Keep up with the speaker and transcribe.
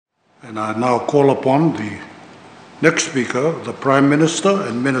And I now call upon the next speaker, the Prime Minister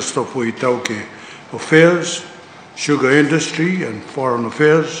and Minister for Voreqe Affairs, Sugar Industry and Foreign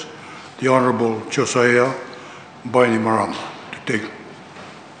Affairs, the Honourable Josaia Bainimarama.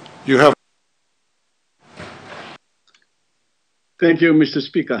 You have. Thank you, Mr.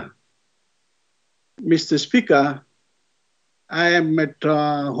 Speaker. Mr. Speaker, I am at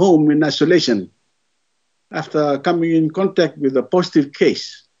home in isolation after coming in contact with a positive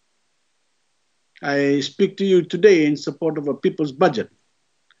case. I speak to you today in support of a people's budget,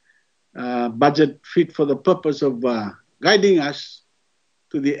 budget fit for the purpose of guiding us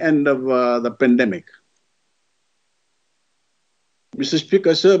to the end of the pandemic. Mr.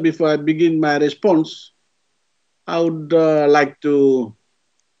 Speaker, sir, before I begin my response, I would like to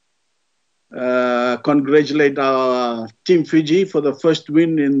congratulate our Team Fiji for the first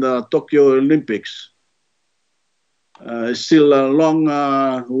win in the Tokyo Olympics. Still a long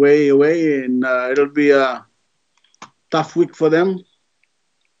way away, and it'll be a tough week for them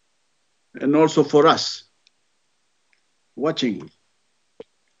and also for us watching.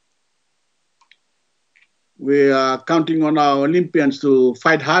 We are counting on our Olympians to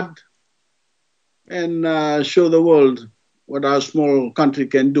fight hard and show the world what our small country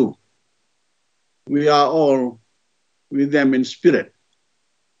can do. We are all with them in spirit.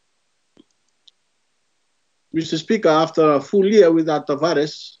 Mr. Speaker, after a full year without the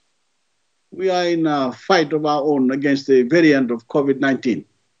virus, we are in a fight of our own against the variant of COVID-19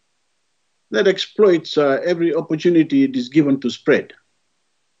 that exploits every opportunity it is given to spread.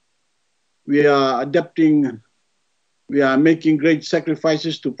 We are adapting, we are making great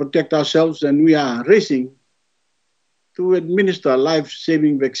sacrifices to protect ourselves, and we are racing to administer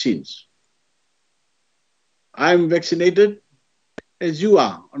life-saving vaccines. I am vaccinated, as you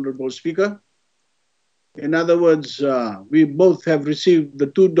are, Honorable Speaker. In other words, we both have received the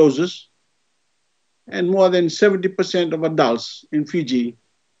 2 doses, and more than 70% of adults in Fiji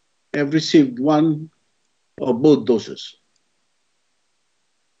have received 1 or both doses.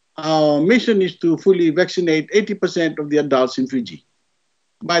 Our mission is to fully vaccinate 80% of the adults in Fiji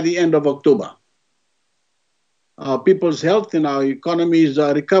by the end of October. Our people's health and our economy's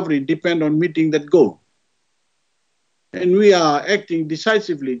recovery depend on meeting that goal. And we are acting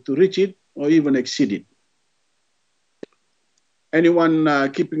decisively to reach it or even exceed it.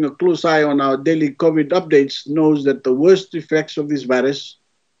 Anyone keeping a close eye on our daily COVID updates knows that the worst effects of this virus,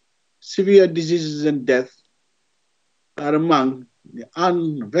 severe diseases and death, are among the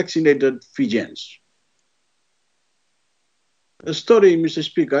unvaccinated Fijians. The story, Mr.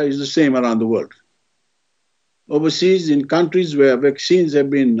 Speaker, is the same around the world. Overseas, in countries where vaccines have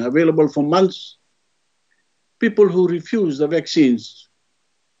been available for months, people who refuse the vaccines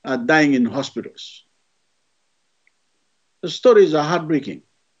are dying in hospitals. The stories are heartbreaking.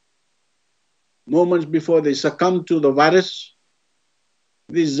 Moments before they succumb to the virus,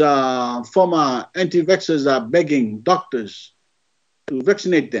 these former anti-vaxxers are begging doctors to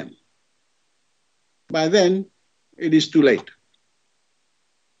vaccinate them. By then, it is too late.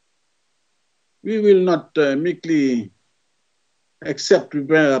 We will not meekly accept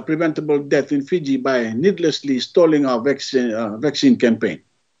preventable death in Fiji by needlessly stalling our vaccine campaign.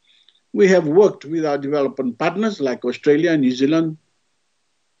 We have worked with our development partners like Australia, New Zealand,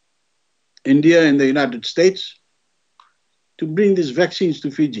 India, and the United States to bring these vaccines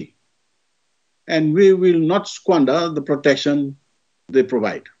to Fiji. And we will not squander the protection they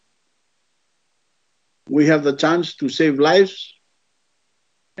provide. We have the chance to save lives,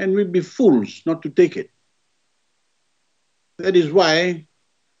 and we'd be fools not to take it. That is why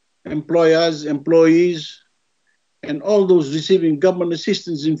employers, employees, and all those receiving government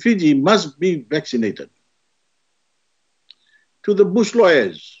assistance in Fiji must be vaccinated. To the bush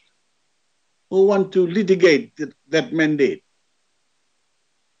lawyers who want to litigate that mandate,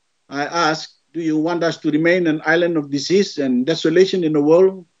 I ask, do you want us to remain an island of disease and desolation in a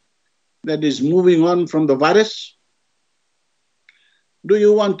world that is moving on from the virus? Do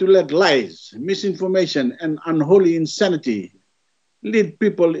you want to let lies, misinformation, and unholy insanity lead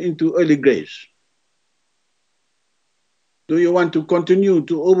people into early graves? Do you want to continue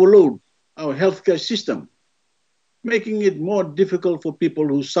to overload our healthcare system, making it more difficult for people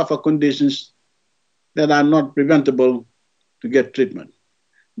who suffer conditions that are not preventable to get treatment?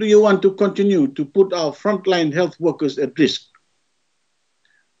 Do you want to continue to put our frontline health workers at risk?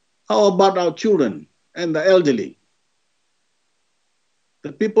 How about our children and the elderly?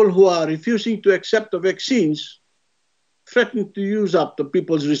 The people who are refusing to accept the vaccines threaten to use up the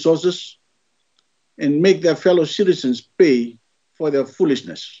people's resources and make their fellow citizens pay for their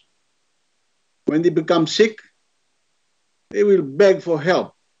foolishness. When they become sick, they will beg for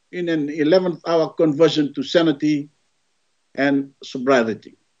help in an 11th hour conversion to sanity and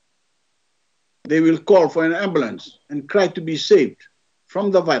sobriety. They will call for an ambulance and cry to be saved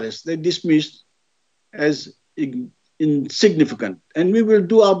from the virus they dismissed as insignificant. And we will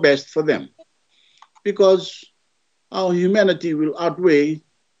do our best for them because our humanity will outweigh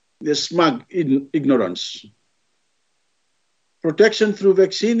their smug ignorance. Protection through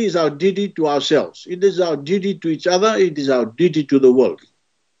vaccine is our duty to ourselves. It is our duty to each other. It is our duty to the world.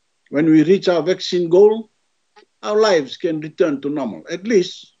 When we reach our vaccine goal, our lives can return to normal, at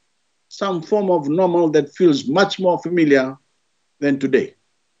least some form of normal that feels much more familiar than today.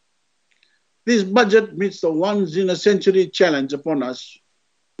 This budget meets the once-in-a-century challenge upon us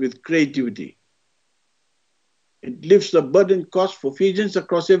with creativity. It lifts the burden cost for Fijians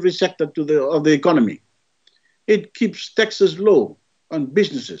across every sector of the economy. It keeps taxes low on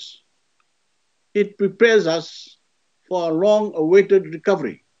businesses. It prepares us for a long-awaited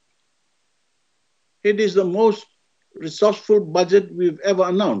recovery. It is the most resourceful budget we've ever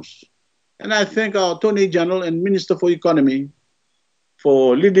announced. And I thank our Attorney General and Minister for Economy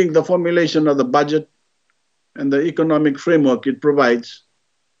for leading the formulation of the budget and the economic framework it provides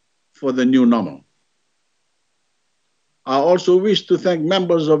for the new normal. I also wish to thank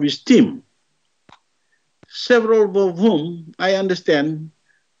members of his team, several of whom I understand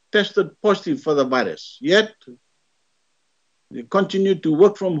tested positive for the virus, yet they continue to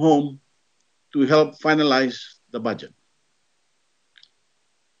work from home to help finalize the budget.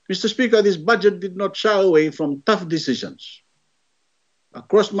 Mr. Speaker, this budget did not shy away from tough decisions.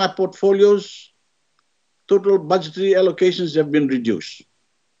 Across my portfolios, total budgetary allocations have been reduced.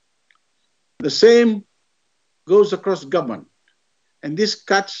 The same goes across government, and these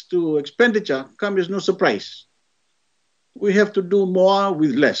cuts to expenditure come as no surprise. We have to do more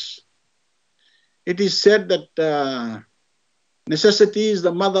with less. It is said that necessity is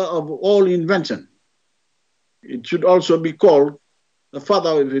the mother of all invention. It should also be called the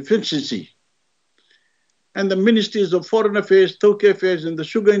father of efficiency. And the ministries of Foreign Affairs, Toke Affairs, and the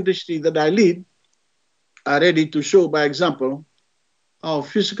sugar industry that I lead are ready to show by example how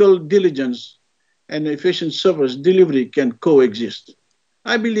fiscal diligence and efficient service delivery can coexist.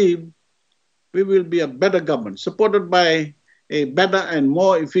 I believe we will be a better government, supported by a better and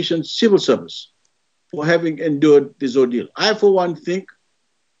more efficient civil service for having endured this ordeal. I, for one, think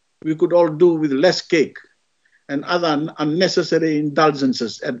we could all do with less cake and other unnecessary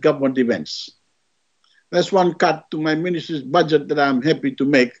indulgences at government events. That's one cut to my ministry's budget that I'm happy to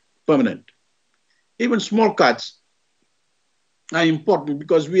make permanent. Even small cuts are important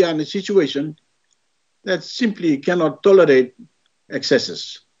because we are in a situation that simply cannot tolerate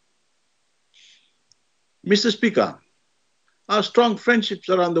excesses. Mr. Speaker, our strong friendships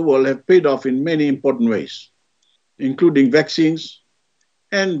around the world have paid off in many important ways, including vaccines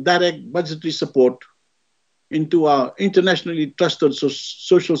and direct budgetary support into our internationally trusted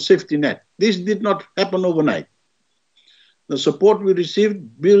social safety net. This did not happen overnight. The support we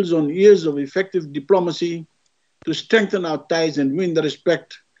received builds on years of effective diplomacy to strengthen our ties and win the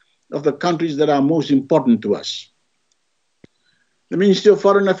respect of the countries that are most important to us. The Ministry of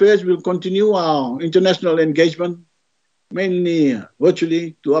Foreign Affairs will continue our international engagement, mainly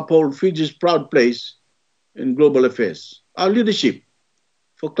virtually, to uphold Fiji's proud place in global affairs. Our leadership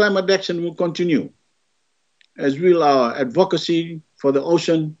for climate action will continue, as will our advocacy for the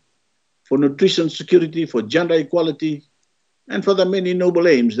ocean, for nutrition security, for gender equality, and for the many noble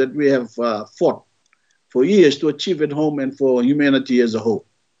aims that we have fought for years to achieve at home and for humanity as a whole.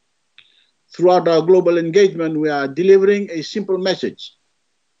 Throughout our global engagement, we are delivering a simple message.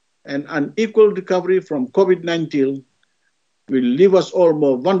 An unequal recovery from COVID-19 will leave us all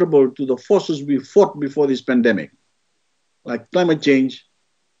more vulnerable to the forces we fought before this pandemic, like climate change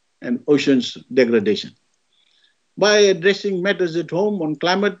and oceans degradation. By addressing matters at home on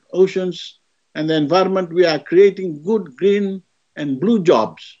climate, oceans, and the environment, we are creating good green and blue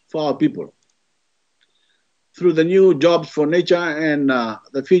jobs for our people. Through the new Jobs for Nature and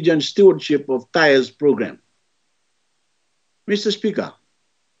the Fijian Stewardship of Tires program. Mr. Speaker,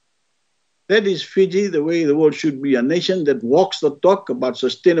 that is Fiji the way the world should be, a nation that walks the talk about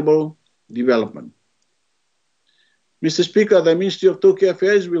sustainable development. Mr. Speaker, the Ministry of Toke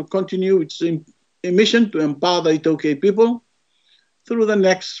Affairs will continue its mission to empower the Itoke people through the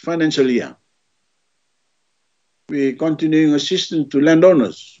next financial year. We are continuing assistance to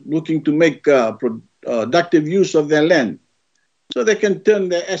landowners looking to make productive use of their land so they can turn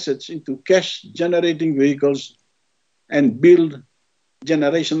their assets into cash-generating vehicles and build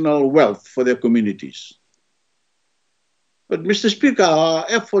generational wealth for their communities. But Mr. Speaker, our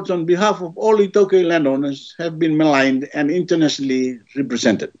efforts on behalf of all Itoke landowners have been maligned and internationally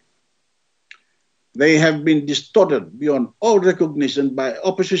represented. They have been distorted beyond all recognition by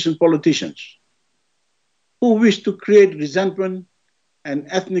opposition politicians who wish to create resentment and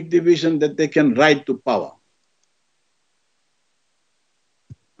ethnic division that they can ride to power.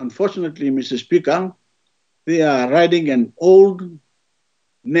 Unfortunately, Mr. Speaker, they are riding an old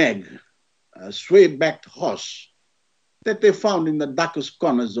nag, a sway-backed horse that they found in the darkest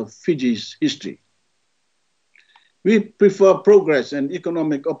corners of Fiji's history. We prefer progress and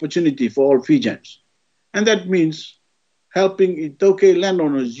economic opportunity for all Fijians, and that means helping Itoke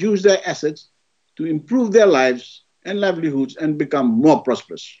landowners use their assets to improve their lives and livelihoods and become more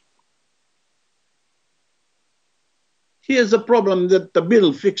prosperous. Here's a problem that the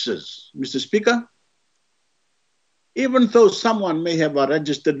bill fixes, Mr. Speaker. Even though someone may have a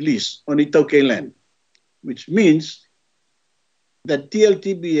registered lease on Itoke land, which means that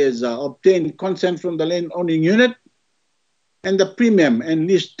TLTB has obtained consent from the land owning unit, and the premium and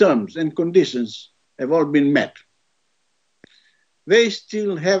lease terms and conditions have all been met, they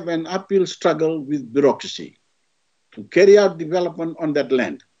still have an uphill struggle with bureaucracy to carry out development on that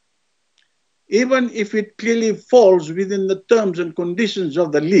land, even if it clearly falls within the terms and conditions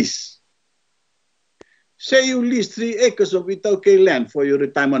of the lease. Say you lease 3 acres of Itoke land for your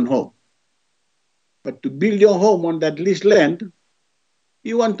retirement home, but to build your home on that leased land,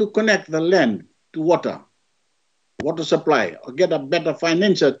 you want to connect the land to water supply, or get a better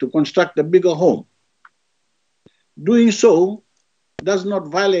financier to construct a bigger home. Doing so does not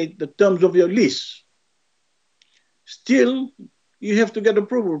violate the terms of your lease. Still, you have to get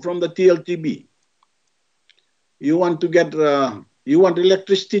approval from the TLTB. You want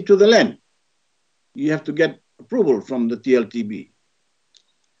electricity to the land. You have to get approval from the TLTB.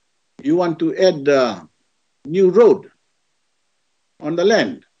 You want to add a new road on the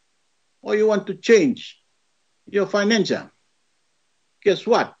land, or you want to change your financier. Guess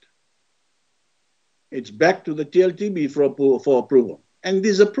what? It's back to the TLTB for approval. And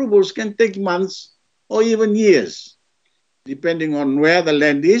these approvals can take months or even years, depending on where the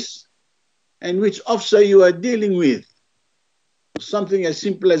land is and which officer you are dealing with. Something as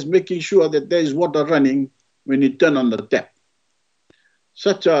simple as making sure that there is water running when you turn on the tap.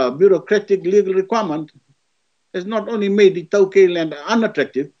 Such a bureaucratic legal requirement has not only made Itoke land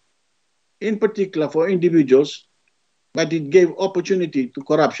unattractive, in particular for individuals, but it gave opportunity to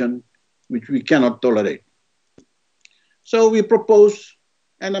corruption, which we cannot tolerate. So we propose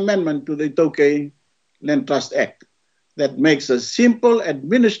an amendment to the Itoke Land Trust Act that makes a simple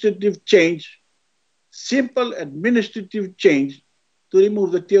administrative change to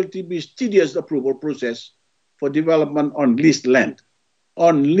remove the TLTB's tedious approval process for development on leased land.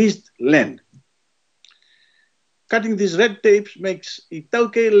 Cutting these red tapes makes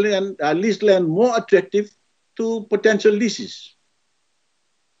Itoke land, leased land more attractive to potential lessees,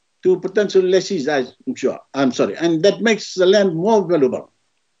 I'm sorry, and that makes the land more valuable.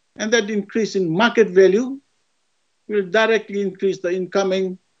 And that increase in market value will directly increase the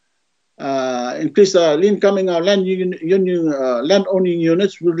incoming land owning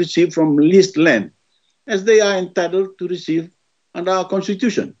units will receive from leased land, as they are entitled to receive under our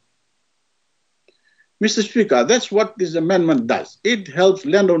Constitution. Mr. Speaker, that's what this amendment does. It helps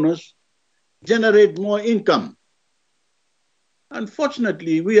landowners generate more income.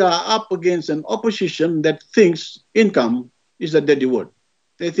 Unfortunately, we are up against an opposition that thinks income is a dirty word.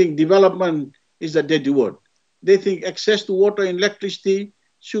 They think development is a dirty word. They think access to water and electricity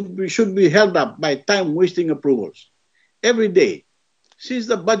should be held up by time-wasting approvals. Every day, since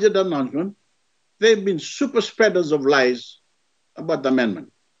the budget announcement, they've been super spreaders of lies about the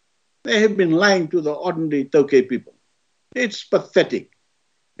amendment. They have been lying to the ordinary Itoke people. It's pathetic.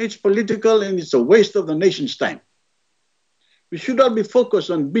 It's political, and it's a waste of the nation's time. We should all be focused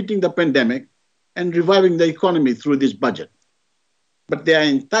on beating the pandemic and reviving the economy through this budget. But their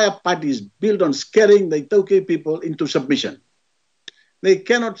entire party is built on scaring the Itoke people into submission. They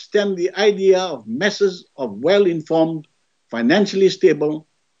cannot stand the idea of masses of well-informed, financially stable,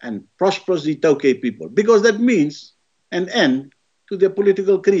 and prosperous Itoke people, because that means an end to their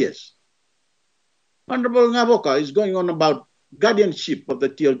political careers. Honorable Ngavoka is going on about guardianship of the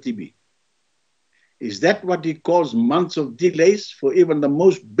TLTB. Is that what he calls months of delays for even the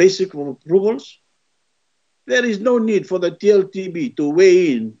most basic of approvals? There is no need for the TLTB to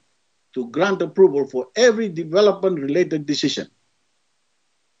weigh in to grant approval for every development-related decision,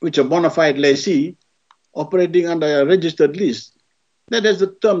 which a bona fide lessee operating under a registered lease that has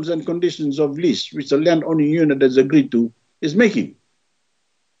the terms and conditions of lease which the land-owning unit has agreed to is making.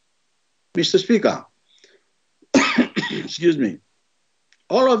 Mr. Speaker, excuse me,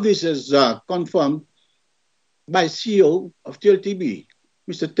 all of this is confirmed by CEO of TLTB,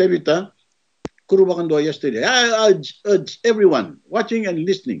 Mr. Tevita, Kurubakando yesterday. I urge everyone watching and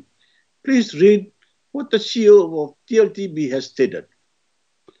listening, please read what the CEO of TLTB has stated.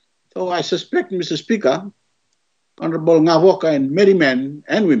 So I suspect, Mr. Speaker, Honorable Ngavoka and many men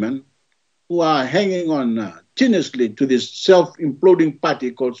and women who are hanging on tenaciously to this self-imploding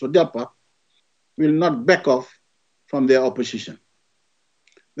party called SODELPA will not back off from their opposition.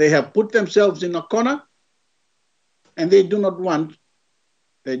 They have put themselves in a corner, and they do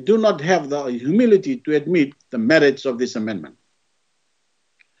not have the humility to admit the merits of this amendment.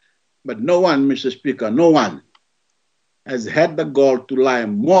 But no one, Mr. Speaker, no one has had the gall to lie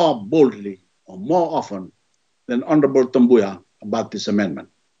more boldly or more often than Honorable Tambuya about this amendment.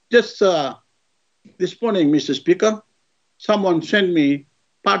 Just this morning, Mr. Speaker, someone sent me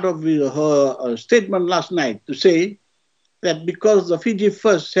part of her statement last night to say that because the Fiji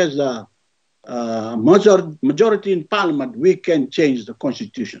First has a majority in Parliament, we can change the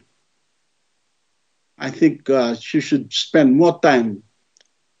Constitution. I think she should spend more time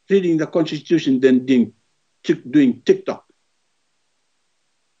reading the Constitution than doing TikTok.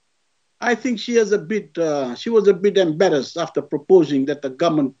 I think she was a bit embarrassed after proposing that the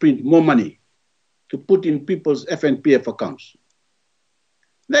government print more money to put in people's FNPF accounts.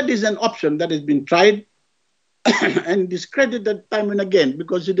 That is an option that has been tried and discredited time and again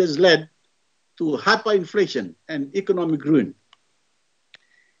because it has led to hyperinflation and economic ruin.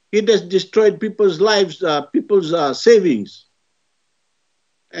 It has destroyed people's lives, people's savings,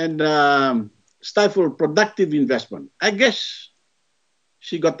 and stifled productive investment. I guess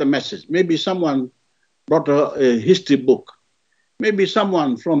she got the message. Maybe someone brought her a history book. Maybe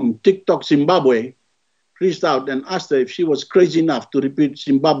someone from TikTok Zimbabwe reached out and asked her if she was crazy enough to repeat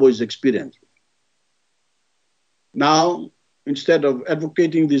Zimbabwe's experience. Now, instead of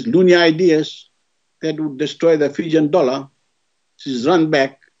advocating these loony ideas that would destroy the Fijian dollar, she's run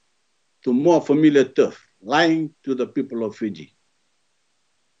back to more familiar turf, lying to the people of Fiji.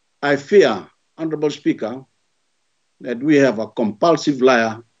 I fear, Honorable Speaker, that we have a compulsive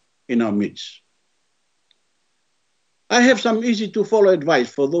liar in our midst. I have some easy-to-follow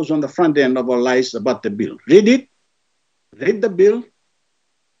advice for those on the front end of our lies about the bill. Read it, read the bill,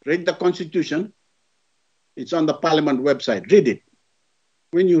 read the Constitution. It's on the Parliament website. Read it.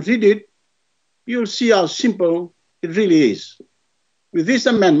 When you read it, you'll see how simple it really is. With this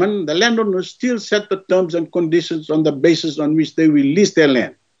amendment, the landowners still set the terms and conditions on the basis on which they will lease their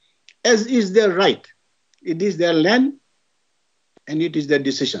land, as is their right. It is their land, and it is their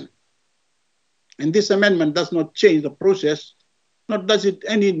decision. And this amendment does not change the process, nor does it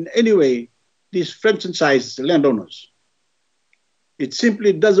in any way disfranchise landowners. It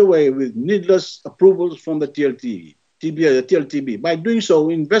simply does away with needless approvals from the TLTB. By doing so,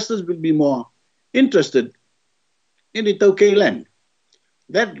 investors will be more interested in Itoke land.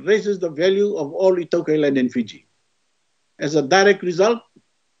 That raises the value of all Itoke land in Fiji. As a direct result,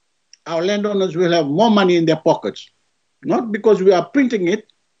 our landowners will have more money in their pockets, not because we are printing it,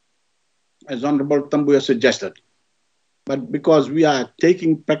 as Honorable Tambuya suggested, but because we are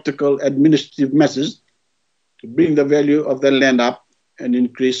taking practical administrative measures to bring the value of the land up and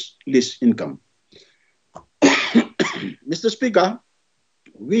increase lease income. Mr. Speaker,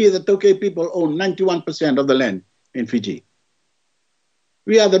 we the Toke people own 91% of the land in Fiji.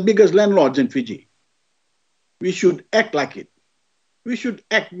 We are the biggest landlords in Fiji. We should act like it. We should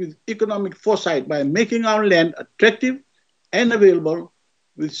act with economic foresight by making our land attractive and available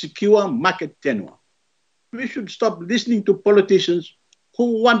with secure market tenure. We should stop listening to politicians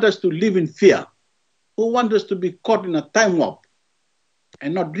who want us to live in fear, who want us to be caught in a time warp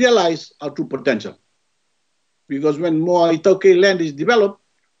and not realize our true potential. Because when more Itoke land is developed,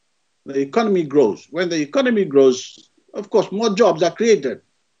 the economy grows. When the economy grows, of course, more jobs are created.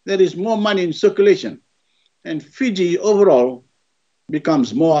 There is more money in circulation. And Fiji overall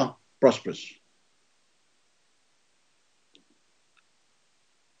becomes more prosperous.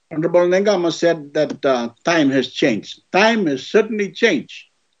 Honorable Nengama said that time has changed. Time has certainly changed.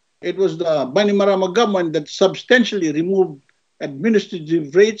 It was the Bainimarama government that substantially removed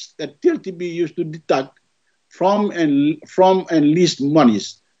administrative rates that TLTB used to deduct from and leased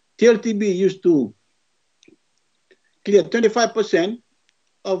monies. TLTB used to clear 25%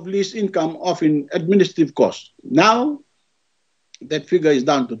 of lease income off in administrative costs. Now, that figure is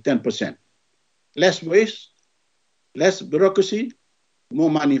down to 10%. Less waste, less bureaucracy, more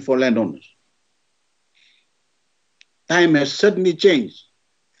money for landowners. Time has certainly changed.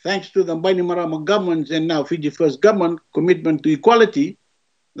 Thanks to the Bainimarama government and now Fiji First government commitment to equality,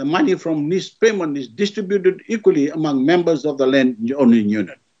 the money from lease payment is distributed equally among members of the land owning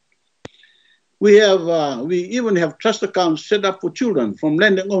unit. We even have trust accounts set up for children from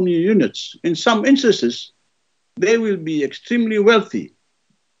lending-only units. In some instances, they will be extremely wealthy.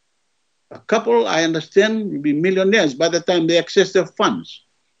 A couple, I understand, will be millionaires by the time they access their funds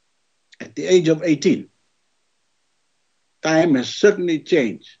at the age of 18. Time has certainly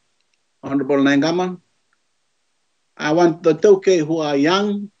changed. Honorable Nangaman, I want the Tauke who are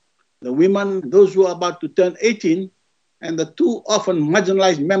young, the women, those who are about to turn 18, and the two often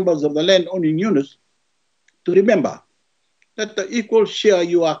marginalized members of the land-owning units to remember that the equal share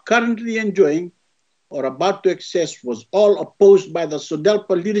you are currently enjoying or about to access was all opposed by the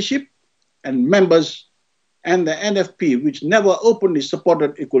SODELPA leadership and members and the NFP, which never openly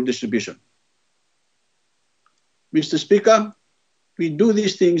supported equal distribution. Mr. Speaker, we do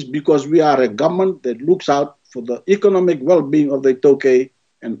these things because we are a government that looks out for the economic well-being of the Tauke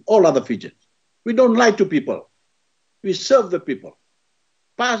and all other Fijians. We don't lie to people. We serve the people.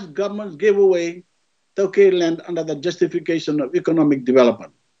 Past governments gave away Tauke land under the justification of economic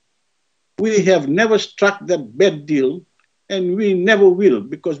development. We have never struck that bad deal, and we never will,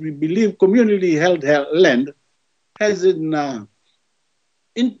 because we believe community held land has an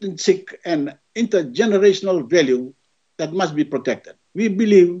intrinsic and intergenerational value that must be protected. We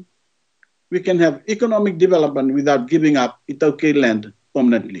believe we can have economic development without giving up Tauke land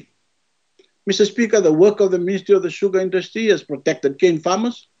permanently. Mr. Speaker, the work of the Ministry of the Sugar Industry has protected cane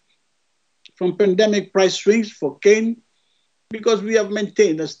farmers from pandemic price swings for cane because we have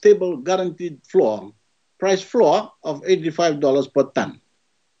maintained a stable guaranteed price floor of $85 per ton.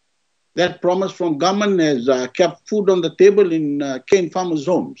 That promise from government has kept food on the table in cane farmers'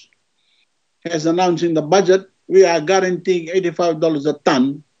 homes. As announced in the budget, we are guaranteeing $85 a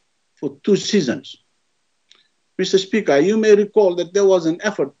ton for 2 seasons. Mr. Speaker, you may recall that there was an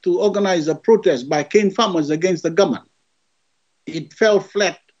effort to organize a protest by cane farmers against the government. It fell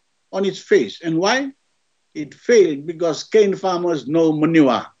flat on its face. And why? It failed because cane farmers know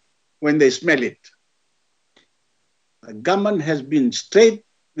manure when they smell it. The government has been straight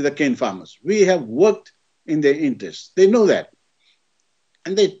with the cane farmers. We have worked in their interests. They know that.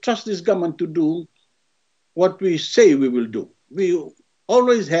 And they trust this government to do what we say we will do. We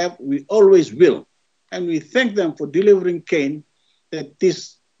always have, we always will. And we thank them for delivering cane that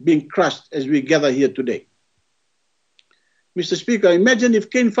is being crushed as we gather here today. Mr. Speaker, imagine if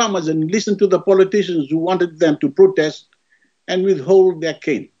cane farmers had listened to the politicians who wanted them to protest and withhold their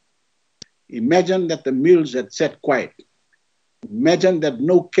cane. Imagine that the mills had sat quiet. Imagine that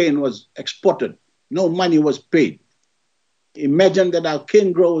no cane was exported, no money was paid. Imagine that our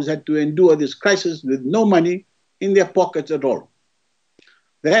cane growers had to endure this crisis with no money in their pockets at all.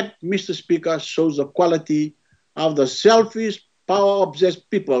 That, Mr. Speaker, shows the quality of the selfish, power-obsessed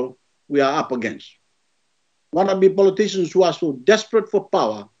people we are up against. Wannabe politicians who are so desperate for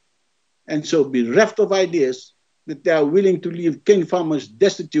power and so bereft of ideas that they are willing to leave cane farmers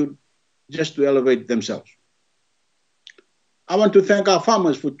destitute just to elevate themselves. I want to thank our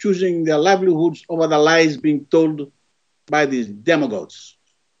farmers for choosing their livelihoods over the lies being told by these demagogues.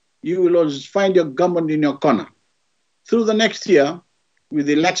 You will always find your government in your corner. Through the next year, with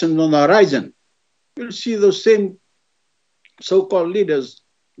the elections on the horizon, you'll see those same so-called leaders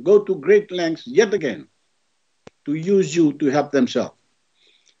go to great lengths yet again to use you to help themselves.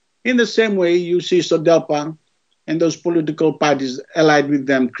 In the same way, you see SODELPA and those political parties allied with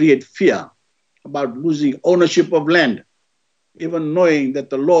them create fear about losing ownership of land, even knowing that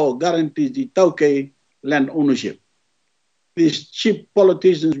the law guarantees the Tauke land ownership. These cheap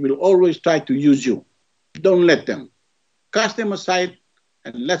politicians will always try to use you. Don't let them. Cast them aside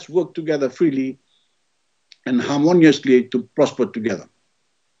and let's work together freely and harmoniously to prosper together.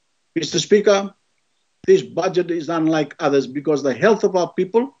 Mr. Speaker, this budget is unlike others because the health of our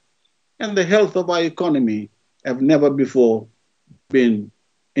people and the health of our economy have never before been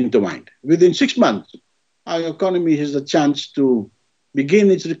intertwined. Within 6 months, our economy has a chance to begin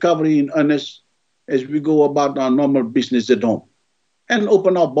its recovery in earnest as we go about our normal business at home and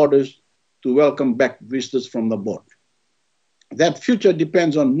open our borders to welcome back visitors from abroad. That future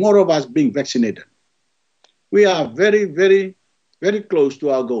depends on more of us being vaccinated. We are very, very, very close to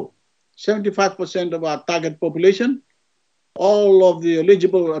our goal. 75% of our target population, all of the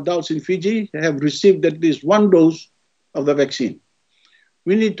eligible adults in Fiji have received at least 1 dose of the vaccine.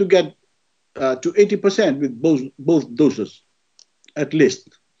 We need to get to 80% with both doses, at least.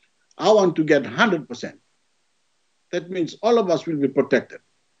 I want to get 100%. That means all of us will be protected.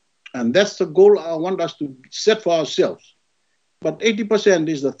 And that's the goal I want us to set for ourselves. But 80%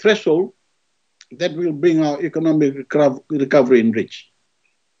 is the threshold that will bring our economic recovery in reach.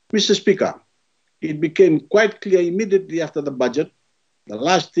 Mr. Speaker, it became quite clear immediately after the budget The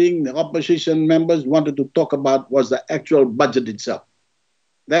last thing the opposition members wanted to talk about was the actual budget itself.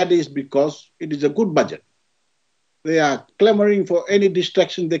 That is because it is a good budget. They are clamoring for any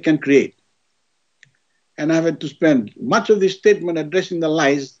distraction they can create. And I've had to spend much of this statement addressing the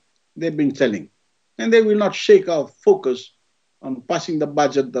lies they've been telling. And they will not shake our focus on passing the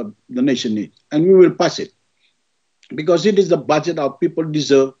budget that the nation needs. And we will pass it, because it is the budget our people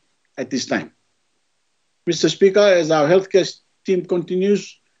deserve at this time. Mr. Speaker, as our healthcare team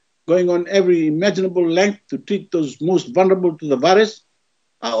continues going on every imaginable length to treat those most vulnerable to the virus,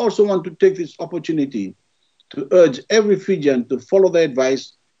 I also want to take this opportunity to urge every Fijian to follow the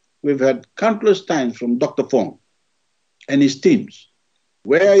advice we've had countless times from Dr. Fong and his teams.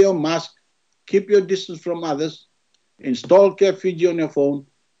 Wear your mask, keep your distance from others, install Care Fiji on your phone,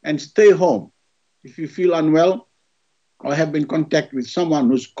 and stay home if you feel unwell or have been in contact with someone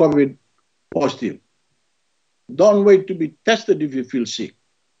who's COVID positive. Don't wait to be tested if you feel sick.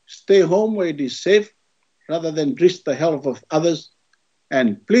 Stay home where it is safe rather than risk the health of others,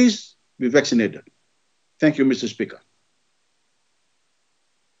 and please be vaccinated. Thank you, Mr. Speaker.